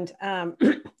 And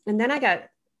then I got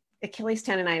Achilles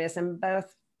tendonitis in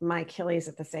both my Achilles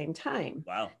at the same time.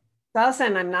 Wow. So all of a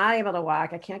sudden I'm not able to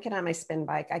walk. I can't get on my spin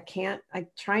bike. I'm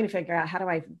trying to figure out how do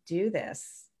I do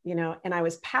this, and I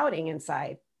was pouting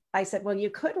inside. I said, well, you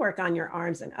could work on your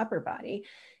arms and upper body.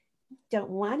 Don't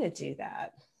want to do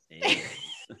that.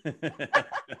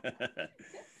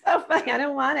 So funny. I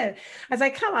don't want it. I was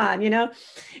like, come on,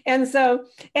 And so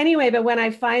anyway, but when I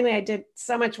did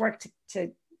so much work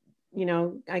to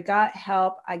I got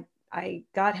help. I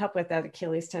got help with that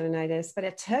Achilles tendonitis, but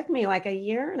it took me like 1.5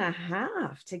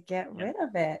 years to get rid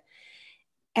of it.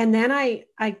 And then I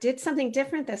did something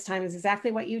different this time. Is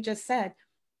exactly what you just said.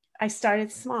 I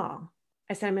started small.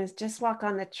 I said, I'm going to just walk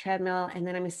on the treadmill and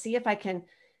then I'm going to see if I can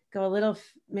go a little,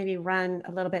 maybe run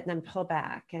a little bit and then pull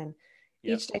back. And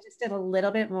each day I just did a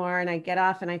little bit more and I get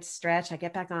off and I'd stretch, I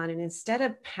get back on. And instead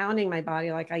of pounding my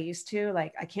body like I used to,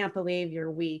 like, I can't believe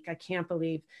you're weak. I can't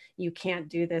believe you can't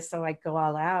do this. So I go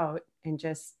all out and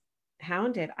just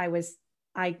hound it.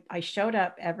 I showed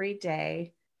up every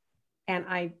day and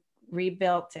I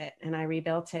rebuilt it and I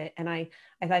rebuilt it. And I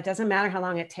thought it doesn't matter how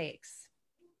long it takes.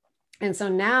 And so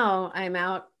now I'm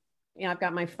out, I've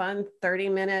got my fun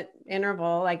 30-minute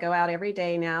interval. I go out every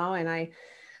day now and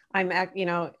I'm at, and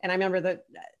I remember that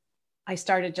I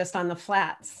started just on the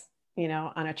flats,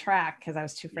 on a track because I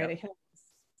was too afraid of hills.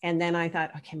 And then I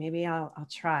thought, okay, maybe I'll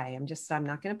try. I'm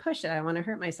not going to push it. I don't want to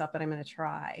hurt myself, but I'm going to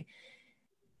try.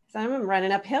 So I'm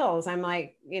running up hills. I'm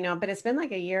like, but it's been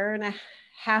like 1.5 years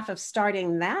of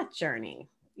starting that journey,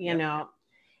 know,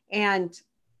 and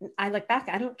I look back,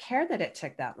 I don't care that it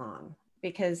took that long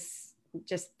because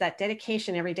just that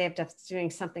dedication every day of just doing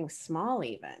something small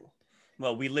even.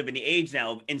 Well, we live in the age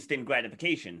now of instant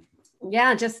gratification.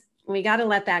 Yeah, we got to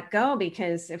let that go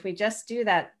because if we just do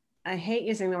that, I hate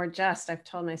using the word just, I've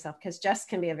told myself, because just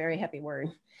can be a very heavy word.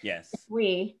 Yes.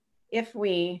 If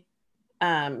we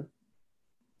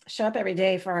show up every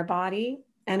day for our body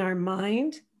and our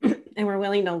mind, and we're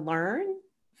willing to learn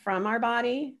from our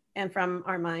body and from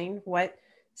our mind what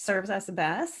serves us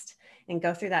best and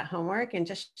go through that homework and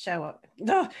just show up.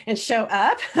 Yeah.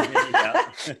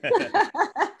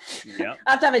 Yeah.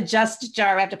 I have to have a just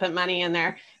jar. I have to put money in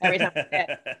there every time.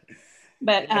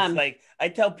 But it's like I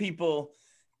tell people,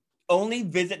 only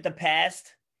visit the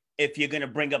past if you're going to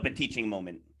bring up a teaching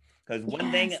moment. Because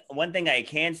one thing I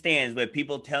can't stand is when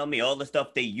people tell me all the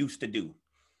stuff they used to do.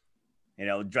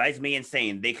 Drives me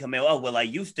insane. They come in, oh, well, I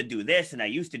used to do this and I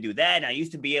used to do that. And I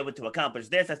used to be able to accomplish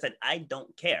this. I said, I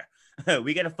don't care.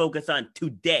 We got to focus on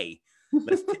today.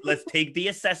 Let's take the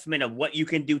assessment of what you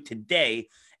can do today,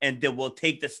 and then we'll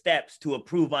take the steps to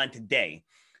improve on today.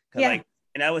 Yeah.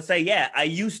 And I would say, yeah, I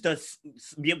used to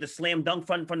be able to slam dunk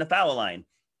from the foul line.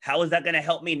 How is that going to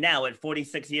help me now at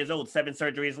 46 years old, 7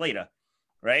 surgeries later?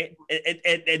 Right?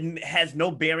 It has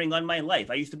no bearing on my life.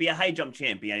 I used to be a high jump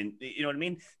champion. You know what I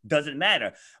mean? Doesn't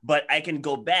matter. But I can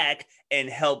go back and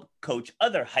help coach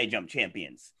other high jump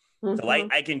champions. So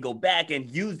I can go back and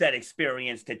use that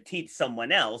experience to teach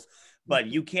someone else. But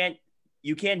you can't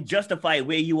justify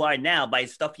where you are now by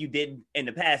stuff you did in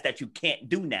the past that you can't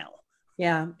do now.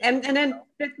 Yeah. And then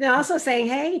also saying,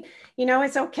 hey,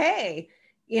 it's okay.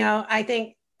 I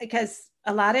think because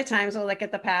a lot of times we'll look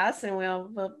at the past and we'll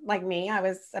like me, I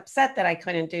was upset that I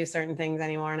couldn't do certain things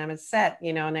anymore. And I'm upset,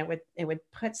 and it would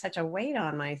put such a weight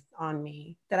on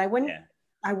me that I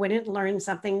wouldn't learn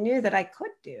something new that I could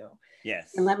do.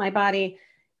 Yes. And let my body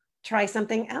try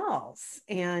something else.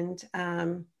 And,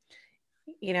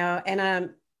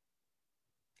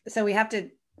 so we have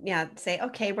to, say,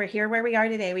 okay, we're here where we are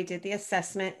today. We did the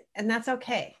assessment and that's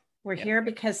okay. We're here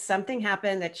because something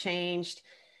happened that changed.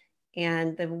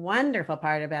 And the wonderful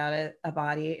part about a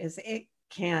body is it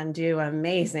can do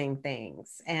amazing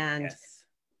things. And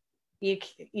you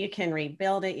can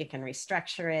rebuild it. You can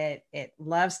restructure it. It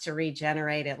loves to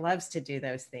regenerate. It loves to do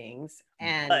those things.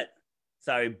 But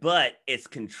it's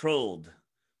controlled.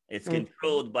 It's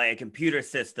controlled by a computer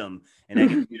system. And that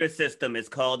computer system is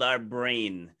called our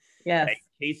brain. Yes. Right?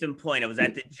 Case in point, I was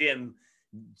at the gym.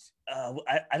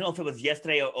 I don't know if it was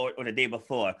yesterday or the day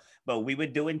before, but we were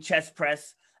doing chest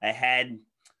press. I had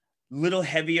little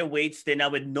heavier weights than I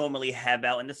would normally have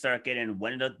out in the circuit. And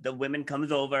one of the women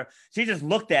comes over. She just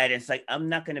looked at it and it's like, I'm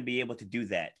not going to be able to do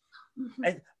that.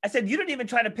 I said, you didn't even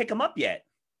try to pick them up yet.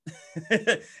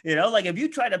 If you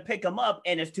try to pick them up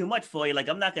and it's too much for you,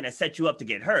 I'm not going to set you up to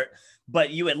get hurt, but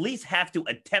you at least have to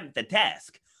attempt the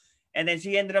task. And then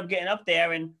she ended up getting up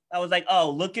there and I was like,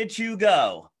 oh, look at you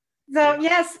go. So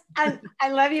yes, I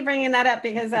love you bringing that up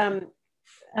because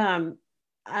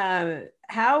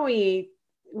how we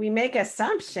make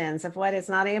assumptions of what it's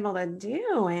not able to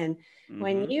do. And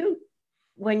when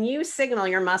you signal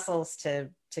your muscles to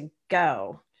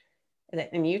go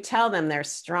and you tell them they're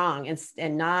strong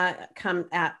and not come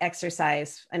at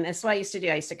exercise. And that's what I used to do.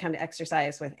 I used to come to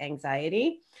exercise with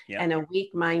anxiety and a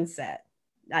weak mindset.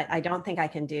 I don't think I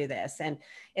can do this. And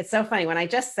it's so funny. When I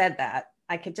just said that,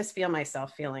 I could just feel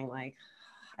myself feeling like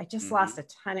I just lost a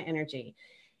ton of energy.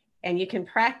 And you can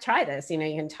try this, you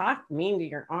can talk mean to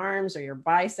your arms or your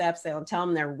biceps. They'll tell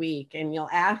them they're weak and you'll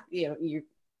you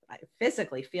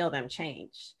physically feel them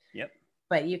change. Yep.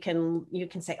 But you can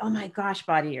say, oh my gosh,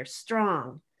 body, you're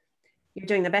strong. You're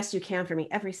doing the best you can for me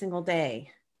every single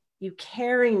day. You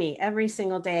carry me every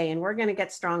single day and we're going to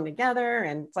get strong together.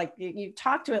 And it's like, you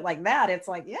talk to it like that. It's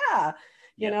like,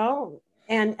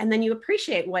 and then you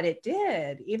appreciate what it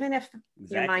did, even if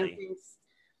your mind thinks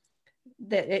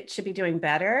that it should be doing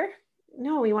better.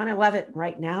 No, we want to love it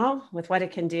right now with what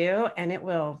it can do. And it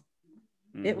will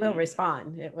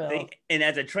respond. It will. And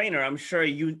as a trainer, I'm sure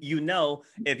if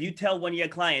you tell one of your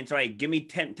clients, all right, give me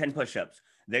 10 push-ups,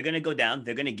 they're going to go down.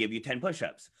 They're going to give you 10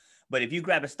 push-ups. But if you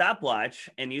grab a stopwatch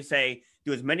and you say,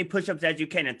 do as many push-ups as you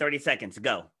can in 30 seconds,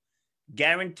 go.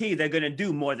 Guarantee they're going to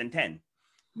do more than 10.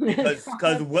 Because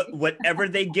whatever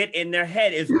they get in their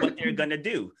head is what they're going to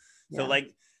do. So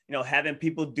having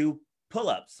people do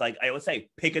pull-ups, like I always say,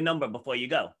 pick a number before you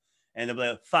go. And they'll be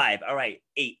like, 5. All right,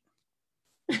 8.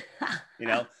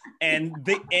 And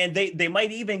they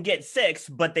might even get 6,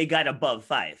 but they got above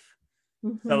 5.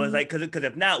 So it's like, because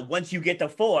if not, once you get to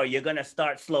 4, you're going to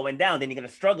start slowing down. Then you're going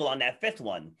to struggle on that 5th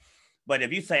one. But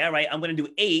if you say, all right, I'm going to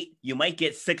do 8, you might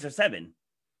get 6 or 7.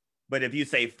 But if you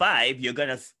say 5, you're going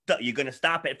to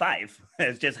stop at 5.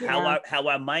 It's just how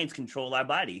our minds control our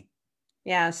body.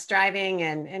 Yeah. Striving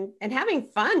and having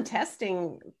fun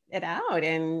testing it out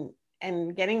and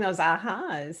getting those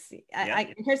ahas.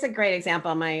 Here's a great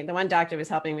example. The one doctor was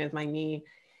helping me with my knee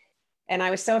and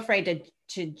I was so afraid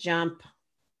to jump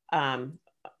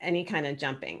any kind of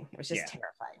jumping. It was just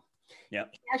terrifying. Yeah.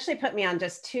 He actually put me on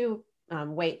just 2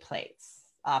 weight plates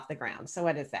off the ground. So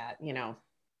what is that?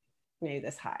 Maybe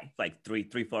this high. Like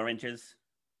 4 inches,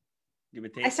 give or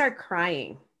take. I started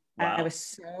crying. Wow. I was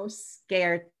so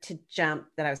scared to jump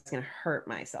that I was going to hurt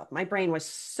myself. My brain was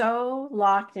so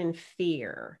locked in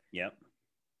fear. Yep.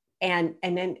 And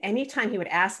then anytime he would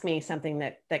ask me something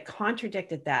that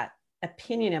contradicted that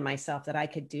opinion of myself that I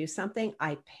could do something,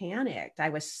 I panicked. I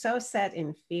was so set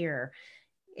in fear.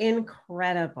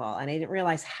 Incredible. And I didn't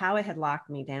realize how it had locked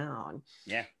me down.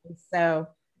 Yeah. And so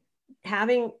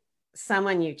having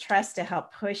someone you trust to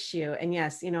help push you, and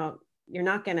yes, you're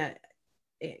not going to,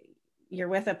 you're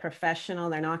with a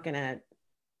professional, they're not going to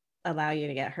allow you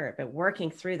to get hurt, but working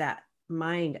through that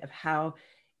mind of how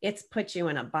it's put you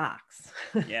in a box.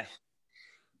 Yeah.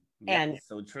 And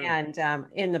so true. And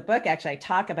in the book, actually, I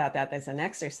talk about that as an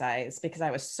exercise because I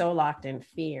was so locked in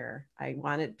fear. I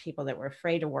wanted people that were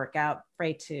afraid to work out,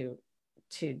 afraid to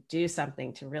do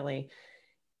something, to really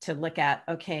to look at,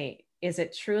 okay, is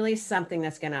it truly something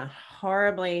that's going to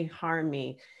horribly harm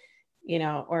me? You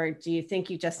know, or do you think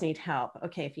you just need help?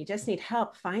 Okay, if you just need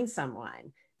help, find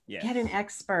someone, get an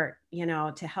expert, you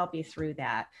know, to help you through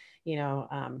that, you know,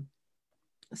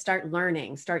 start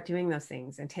learning, start doing those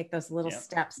things and take those little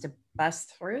steps to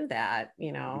bust through that,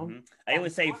 you know. I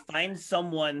always say, find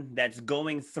someone that's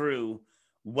going through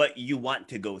what you want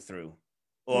to go through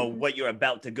or what you're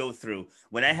about to go through.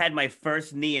 When I had my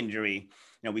first knee injury,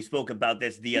 you know, we spoke about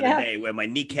this the other day where my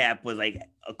kneecap was like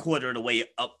a quarter of the way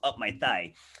up my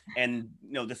thigh. And,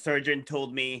 you know, the surgeon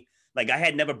told me, like, I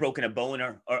had never broken a bone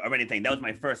or anything. That was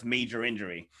my first major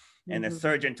injury. And the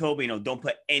surgeon told me, you know, don't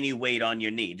put any weight on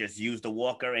your knee. Just use the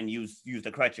walker and use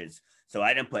the crutches. So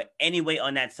I didn't put any weight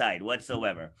on that side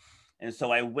whatsoever. And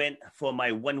so I went for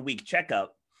my 1 week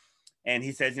checkup. And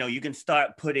he says, you know, you can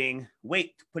start putting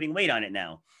weight on it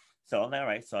now. So I'm like, all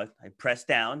right. So I pressed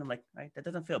down. I'm like, all right, that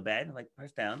doesn't feel bad. I'm like,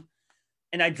 press down.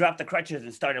 And I dropped the crutches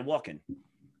and started walking.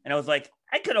 And I was like,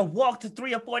 I could have walked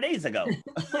 3 or 4 days ago.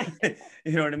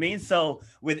 You know what I mean? So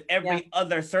with every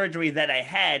other surgery that I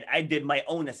had, I did my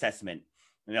own assessment.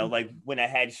 You know, like when I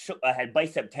had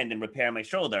bicep tendon repair on my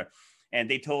shoulder, and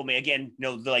they told me again, you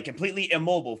know, they're like completely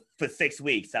immobile for 6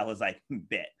 weeks. I was like,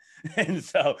 bet. And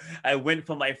so I went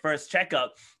for my first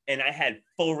checkup and I had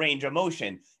full range of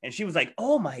motion. And she was like,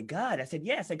 oh my God. I said,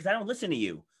 yes, because I don't listen to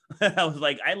you. I was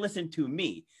like, I listened to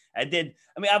me. Obviously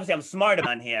I'm smart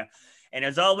on here. And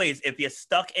as always, if you're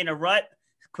stuck in a rut,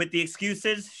 quit the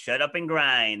excuses, shut up and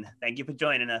grind. Thank you for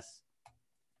joining us.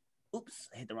 Oops,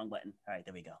 I hit the wrong button. All right,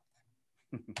 there we go.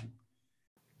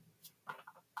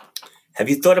 Have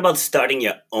you thought about starting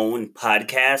your own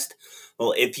podcast?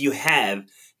 Well, if you have,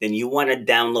 then you want to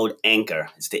download Anchor.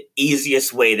 It's the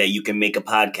easiest way that you can make a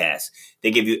podcast.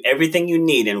 They give you everything you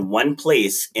need in one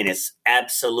place, and it's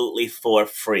absolutely for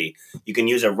free. You can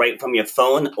use it right from your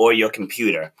phone or your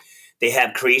computer. They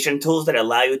have creation tools that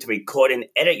allow you to record and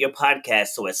edit your podcast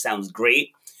so it sounds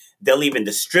great. They'll even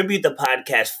distribute the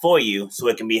podcast for you so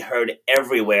it can be heard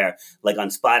everywhere, like on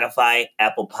Spotify,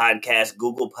 Apple Podcasts,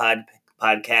 Google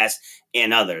Podcasts,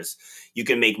 and others. You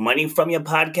can make money from your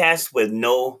podcast with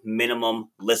no minimum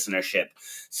listenership.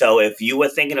 So if you were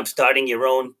thinking of starting your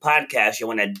own podcast, you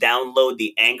want to download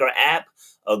the Anchor app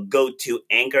or go to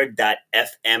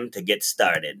anchor.fm to get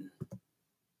started.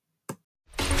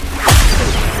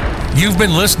 You've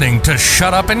been listening to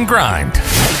Shut Up and Grind.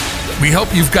 We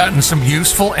hope you've gotten some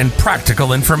useful and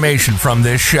practical information from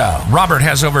this show. Robert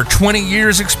has over 20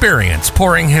 years experience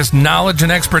pouring his knowledge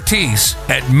and expertise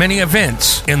at many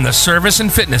events in the service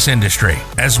and fitness industry,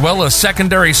 as well as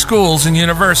secondary schools and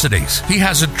universities. He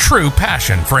has a true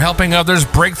passion for helping others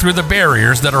break through the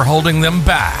barriers that are holding them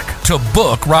back. To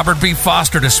book Robert B.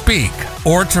 Foster to speak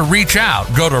or to reach out,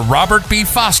 go to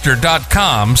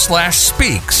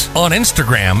robertbfoster.com/speaks, on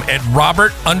Instagram at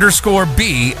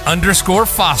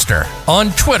Robert_B_Foster,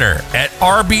 on Twitter at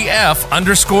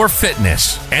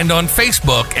RBF_fitness, and on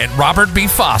Facebook at Robert B.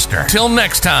 Foster. Till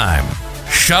next time,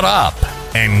 shut up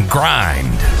and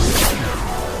grind.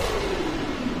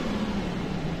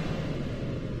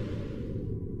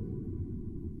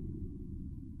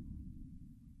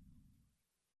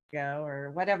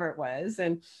 Or whatever it was.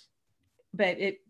 But it